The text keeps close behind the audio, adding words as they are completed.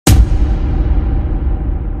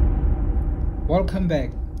Welcome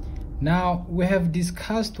back. Now we have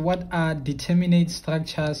discussed what are determinate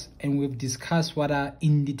structures and we've discussed what are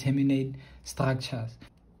indeterminate structures.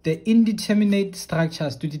 The indeterminate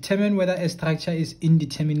structures, to determine whether a structure is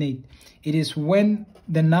indeterminate, it is when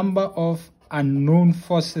the number of unknown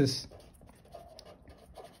forces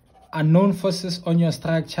on your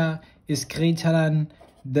structure is greater than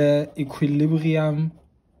the equilibrium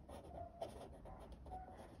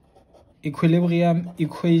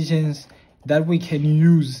equations that we can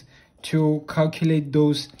use to calculate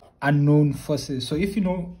those unknown forces. So if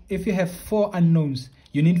you have 4 unknowns,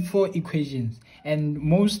 you need 4 equations, and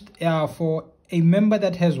most for a member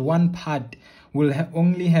that has 1 part will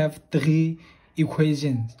only have 3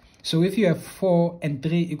 equations. So if you have 4 and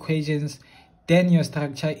 3 equations, then your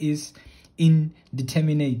structure is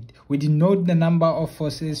indeterminate. We denote the number of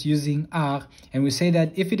forces using R, and we say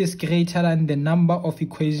that if it is greater than the number of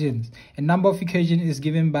equations, a number of equations is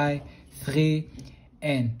given by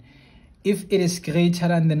 3n. If it is greater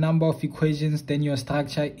than the number of equations, then your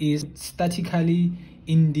structure is statically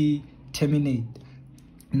indeterminate.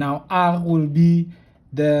 Now R will be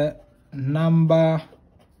the number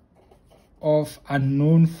of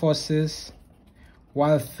unknown forces,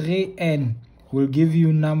 while 3n will give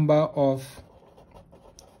you number of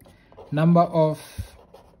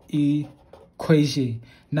equation.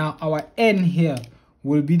 Now our n here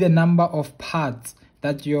will be the number of parts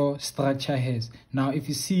that your structure has. Now if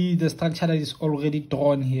you see the structure that is already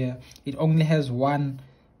drawn here, it only has 1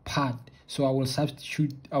 part, so I will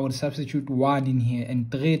substitute 1 in here, and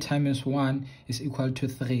 3 times 1 is equal to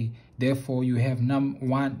 3. Therefore you have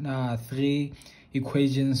 3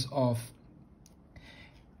 equations of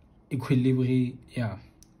equilibrium.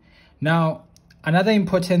 Now another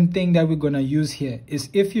important thing that we're going to use here is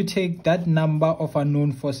if you take that number of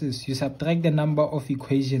unknown forces, you subtract the number of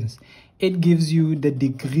equations, it gives you the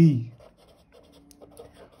degree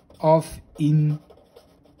of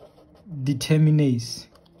indeterminacy.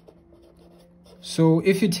 So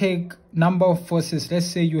if you take number of forces, let's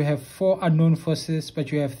say you have 4 unknown forces,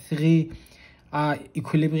 but you have 3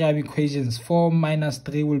 equilibrium equations. 4 minus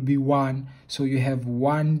 3 will be 1, so you have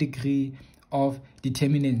 1 degree of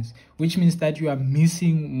determinants, which means that you are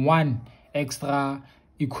missing 1 extra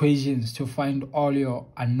equations to find all your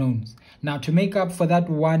unknowns. Now to make up for that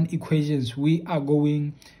 1 equations, we are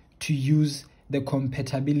going to use the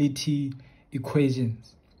compatibility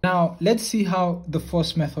equations. Now let's see how the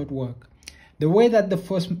force method works. The way that the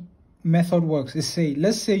force method works is,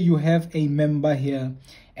 let's say you have a member here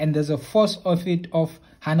and there's a force of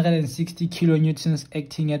 160 kilonewtons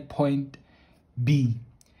acting at point B.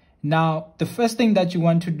 Now the first thing that you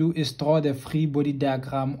want to do is draw the free body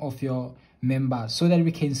diagram of your member so that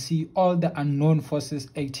we can see all the unknown forces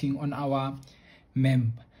acting on our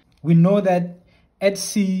member. We know that at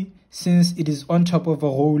C, since it is on top of a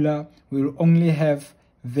roller, we will only have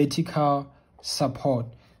vertical support,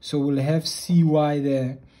 so we'll have CY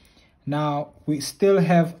there. Now we still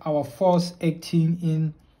have our force acting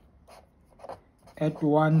in at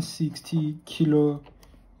 160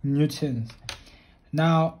 kilonewtons.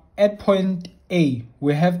 Now at point A,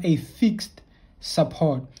 we have a fixed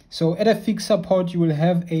support. So at a fixed support, you will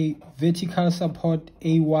have a vertical support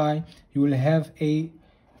AY, you will have a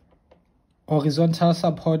horizontal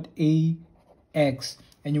support AX,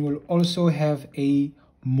 and you will also have a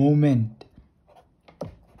moment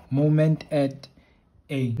at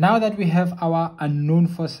A. Now that we have our unknown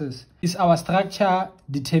forces, is our structure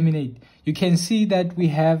determinate? You can see that we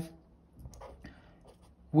have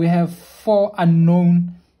 4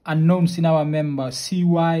 unknowns in our member: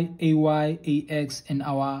 CY, AY, AX, and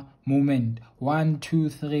our moment. 1, 2,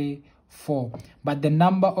 3, 4. But the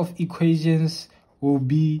number of equations will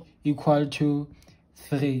be equal to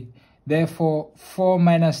 3. Therefore 4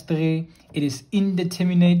 minus 3, it is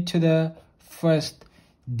indeterminate to the first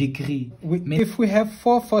degree. If we have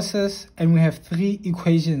 4 forces and we have 3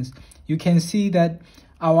 equations, you can see that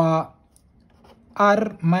our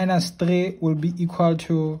R minus 3 will be equal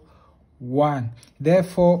to 1.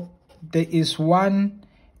 Therefore there is one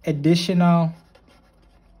additional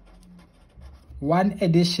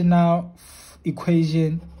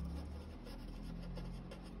equation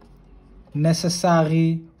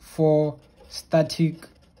necessary for static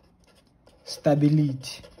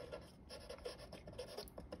stability.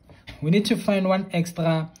 We need to find one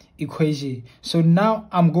extra equation. So now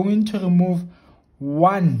I'm going to remove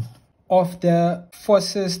one of the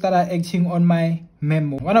forces that are acting on my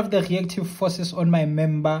member, one of the reactive forces on my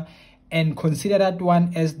member, and consider that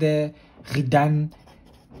one as the redundant.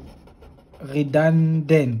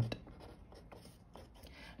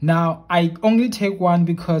 Now I only take one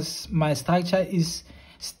because my structure is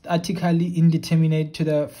statically indeterminate to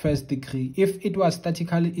the first degree. If it was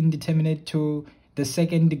statically indeterminate to the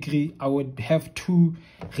second degree, I would have two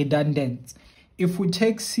redundants. If we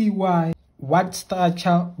take CY, what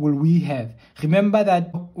structure will we have? Remember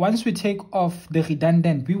that once we take off the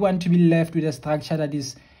redundant, we want to be left with a structure that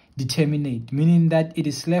is determinate, meaning that it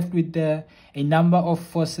is left with a number of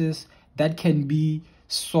forces that can be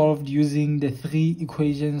solved using the three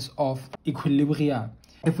equations of equilibrium.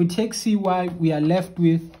 If we take CY, we are left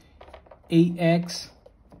with AX,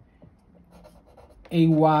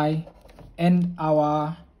 AY, and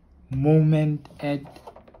our moment at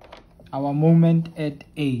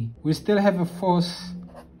A. We still have a force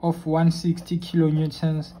of 160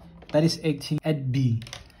 kilonewtons that is acting at B.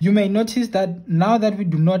 You may notice that now that we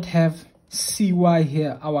do not have CY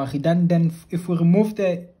here, our redundant, if we remove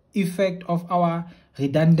the effect of our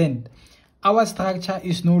redundant, our structure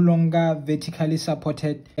is no longer vertically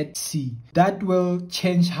supported at C. That will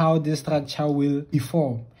change how this structure will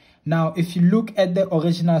deform. Now, if you look at the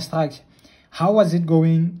original structure, how was it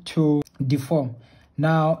going to deform?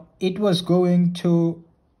 Now, it was going to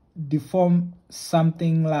deform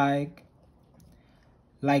something like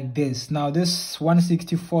this. Now, this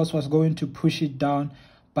 160 force was going to push it down,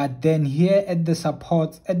 but then here at the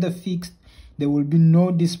supports, at the fixed, there will be no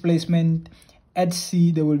displacement. At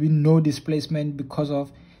C, there will be no displacement because of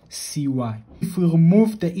CY. If we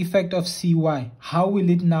remove the effect of CY, how will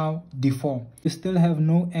it now deform? We still have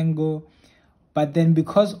no angle, but then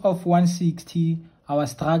because of 160, our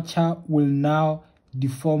structure will now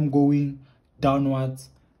deform going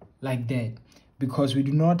downwards like that, because we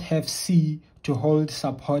do not have C to hold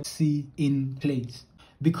support C in place.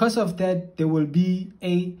 Because of that, there will be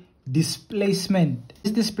a displacement.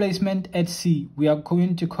 This displacement at C, we are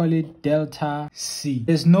going to call it delta C.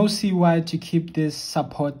 There's no CY to keep this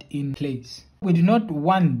support in place. We do not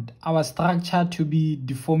want our structure to be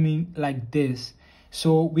deforming like this,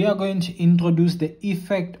 so we are going to introduce the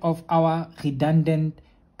effect of our redundant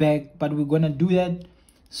back, but we're going to do that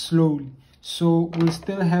slowly. So we'll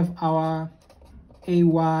still have our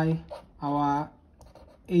AY, our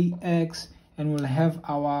AX, and we'll have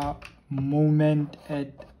our moment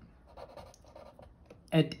at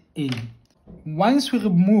A. Once we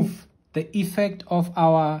remove the effect of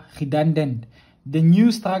our redundant, the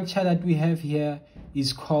new structure that we have here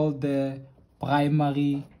is called the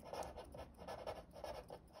primary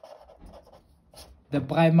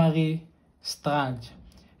structure.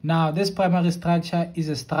 Now, this primary structure is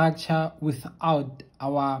a structure without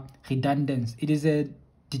our redundance. It is a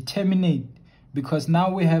determinate because now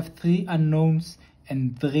we have three unknowns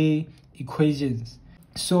and three equations.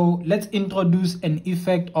 So let's introduce an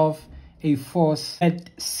effect of a force at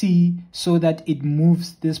C so that it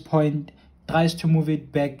moves this point, tries to move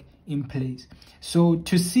it back in place. So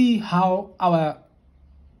to see how our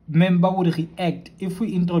member would react if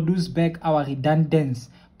we introduce back our redundance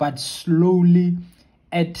but slowly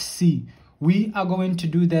at C, we are going to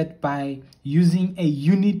do that by using a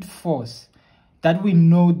unit force that we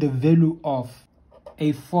know the value of,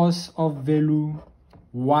 a force of value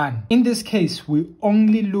 1. In this case, we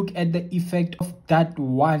only look at the effect of that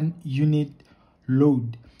one unit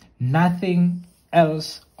load, nothing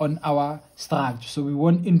else on our structure. So we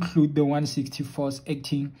won't include the 160 force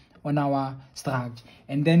acting on our structure,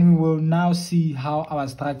 and then we will now see how our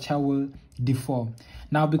structure will deform.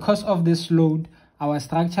 Now, because of this load, our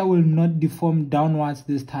structure will not deform downwards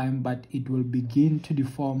this time, but it will begin to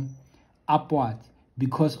deform upwards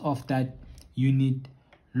because of that unit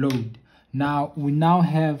load. Now, we now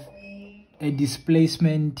have a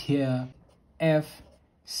displacement here,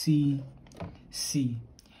 FCC.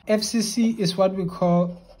 FCC is what we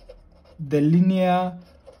call the linear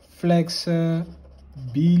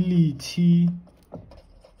flexibility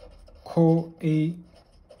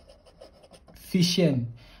coefficient.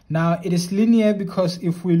 Now, it is linear because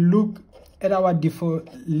if we look at our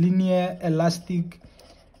linear elastic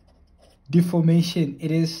deformation,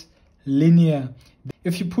 it is linear.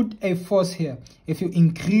 If you put a force here, if you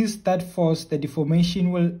increase that force, the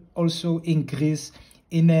deformation will also increase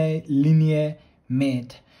in a linear manner.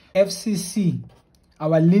 FCC,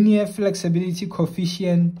 our linear flexibility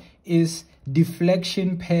coefficient, is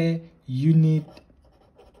deflection per unit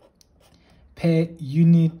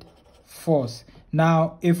force.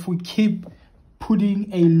 Now, if we keep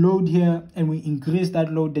putting a load here and we increase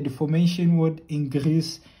that load, the deformation would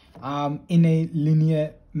increase in a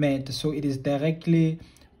linear manner. So it is directly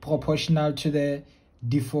proportional to the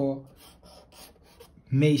deformation.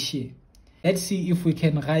 Let's see if we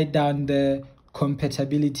can write down the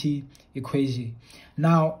compatibility equation.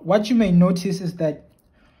 Now, what you may notice is that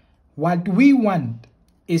what we want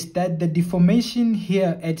is that the deformation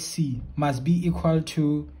here at C must be equal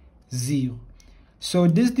to 0. So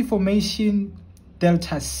this deformation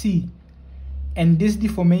delta C and this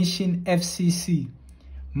deformation FCC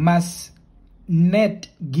must net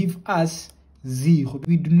give us 0.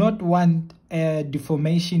 We do not want a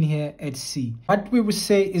deformation here at C. What we will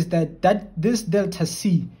say is that this delta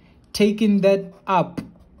C, taking that up,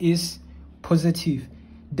 is positive.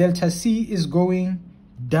 Delta C is going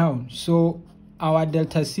down, so our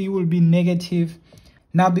delta C will be negative.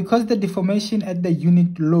 Now, because the deformation at the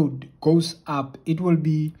unit load goes up, it will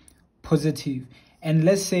be positive. And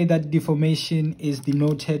let's say that deformation is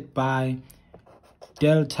denoted by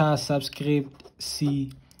delta subscript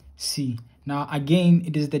CC. Now again,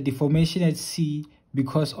 it is the deformation at C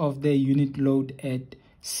because of the unit load at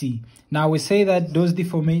C. Now we say that those two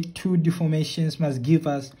deformations must give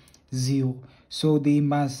us 0. So they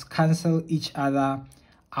must cancel each other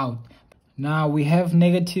out. Now we have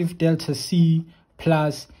negative delta C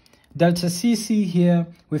plus delta CC here.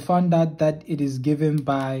 We found out that it is given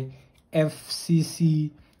by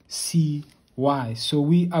FCC CY. So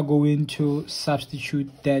we are going to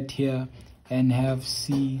substitute that here and have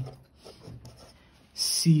CY.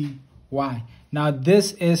 Now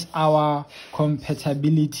this is our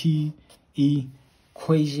compatibility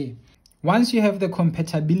equation. Once you have the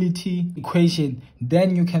compatibility equation,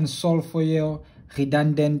 then you can solve for your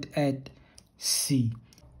redundant at C.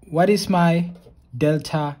 What is my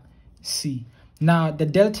delta C? Now the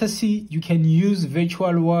delta C, you can use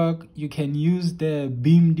virtual work, you can use the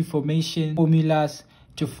beam deformation formulas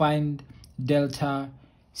to find delta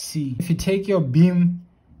C. If you take your beam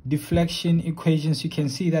deflection equations, you can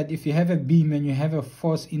see that if you have a beam and you have a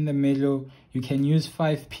force in the middle, you can use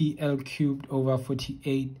 5PL cubed over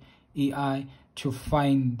 48 EI to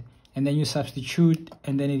find, and then you substitute,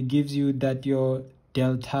 and then it gives you that your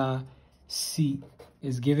delta C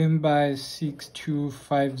is given by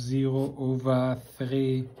 6250 over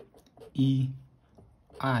 3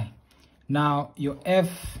 EI. Now your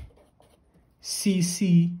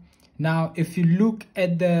FCC, now if you look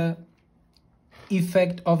at the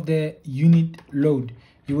effect of the unit load,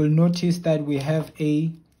 you will notice that we have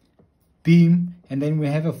a beam and then we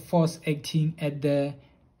have a force acting at the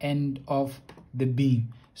end of the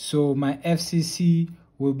beam. So my FCC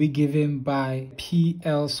will be given by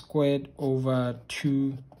PL squared over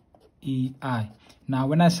 2 EI. Now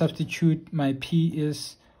when I substitute, my P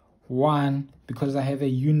is 1 because I have a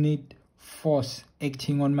unit force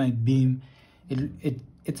acting on my beam.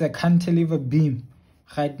 It's a cantilever beam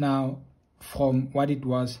right now from what it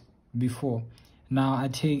was before. Now I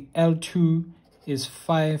take L2 is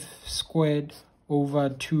 5 squared over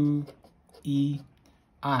 2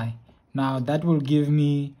 EI. Now that will give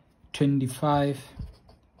me 25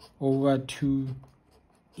 over 2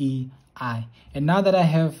 EI. And now that I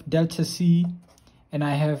have delta C and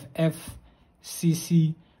I have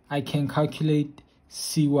FCC, I can calculate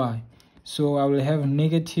CY. So I will have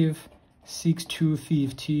negative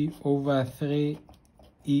 6250 over 3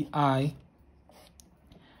 EI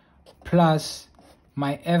plus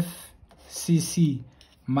my FCC.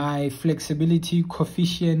 My flexibility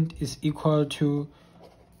coefficient is equal to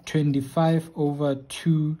 25 over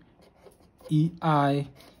 2 EI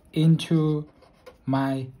into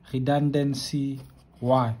my redundancy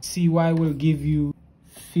Y. CY will give you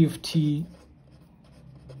 50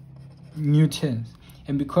 newtons.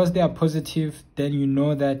 And because they are positive, then you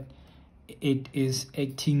know that it is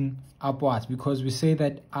acting upwards, because we say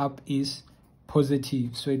that up is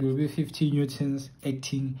positive. So it will be 50 newtons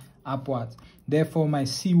acting upwards. Therefore, my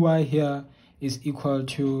CY here is equal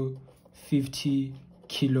to 50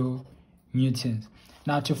 kilonewtons.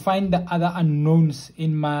 Now to find the other unknowns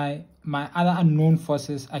in my other unknown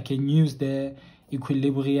forces, I can use the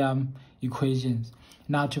equilibrium equations.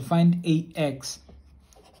 Now to find AX,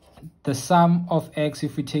 the sum of X,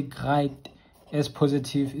 if we take right as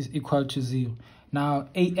positive, is equal to 0. Now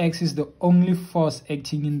AX is the only force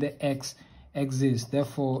acting in the X axis.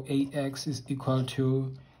 Therefore AX is equal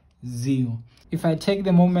to 0. If I take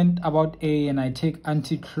the moment about A and I take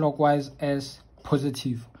anti-clockwise as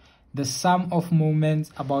positive, the sum of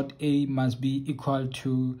moments about A must be equal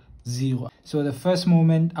to 0. So the first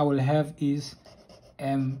moment I will have is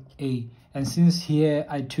MA. And since here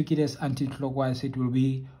I took it as anti-clockwise, it will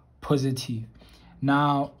be positive.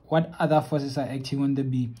 Now, what other forces are acting on the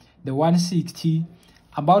B? The 160,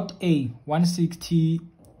 about A, 160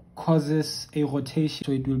 causes a rotation,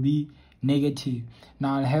 so it will be negative.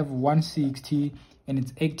 Now I'll have 160 and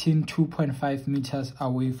it's acting 2.5 meters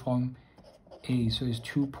away from A, so it's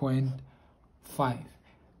 2.5.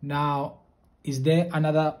 Now, is there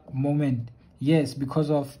another moment? Yes,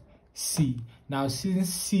 because of C. Now since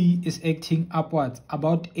C is acting upwards,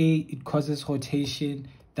 about A it causes rotation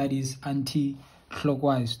that is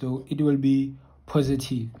anti-clockwise, so it will be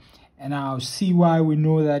positive. And now CY, we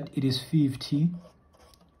know that it is 50.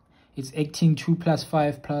 It's acting 2 plus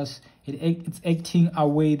 5 plus, it's acting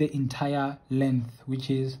away the entire length, which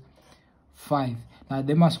is 5. Now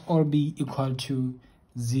they must all be equal to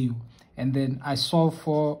 0. And then I solve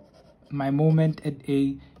for my moment at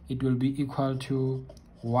A, it will be equal to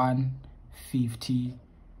 150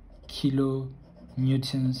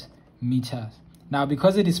 kilonewtons meters. Now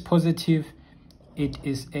because it is positive, it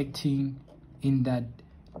is acting in that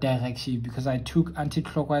direction because I took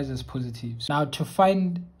anti-clockwise as positive. Now to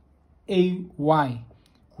find AY,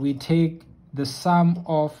 we take the sum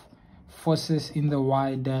of forces in the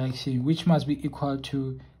Y direction, which must be equal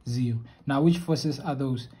to 0. Now which forces are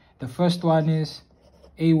those? The first one is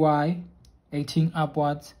AY acting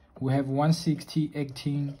upwards, we have 160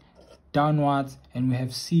 acting downwards, and we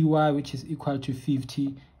have CY, which is equal to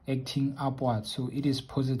 50 acting upwards, so it is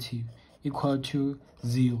positive, equal to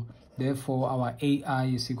 0. Therefore our AI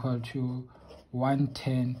is equal to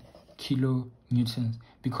 110 kilonewtons.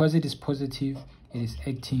 Because it is positive, it is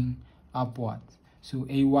acting upwards, so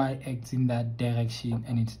AY acts in that direction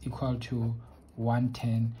and it's equal to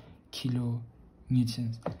 110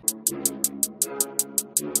 kilonewtons.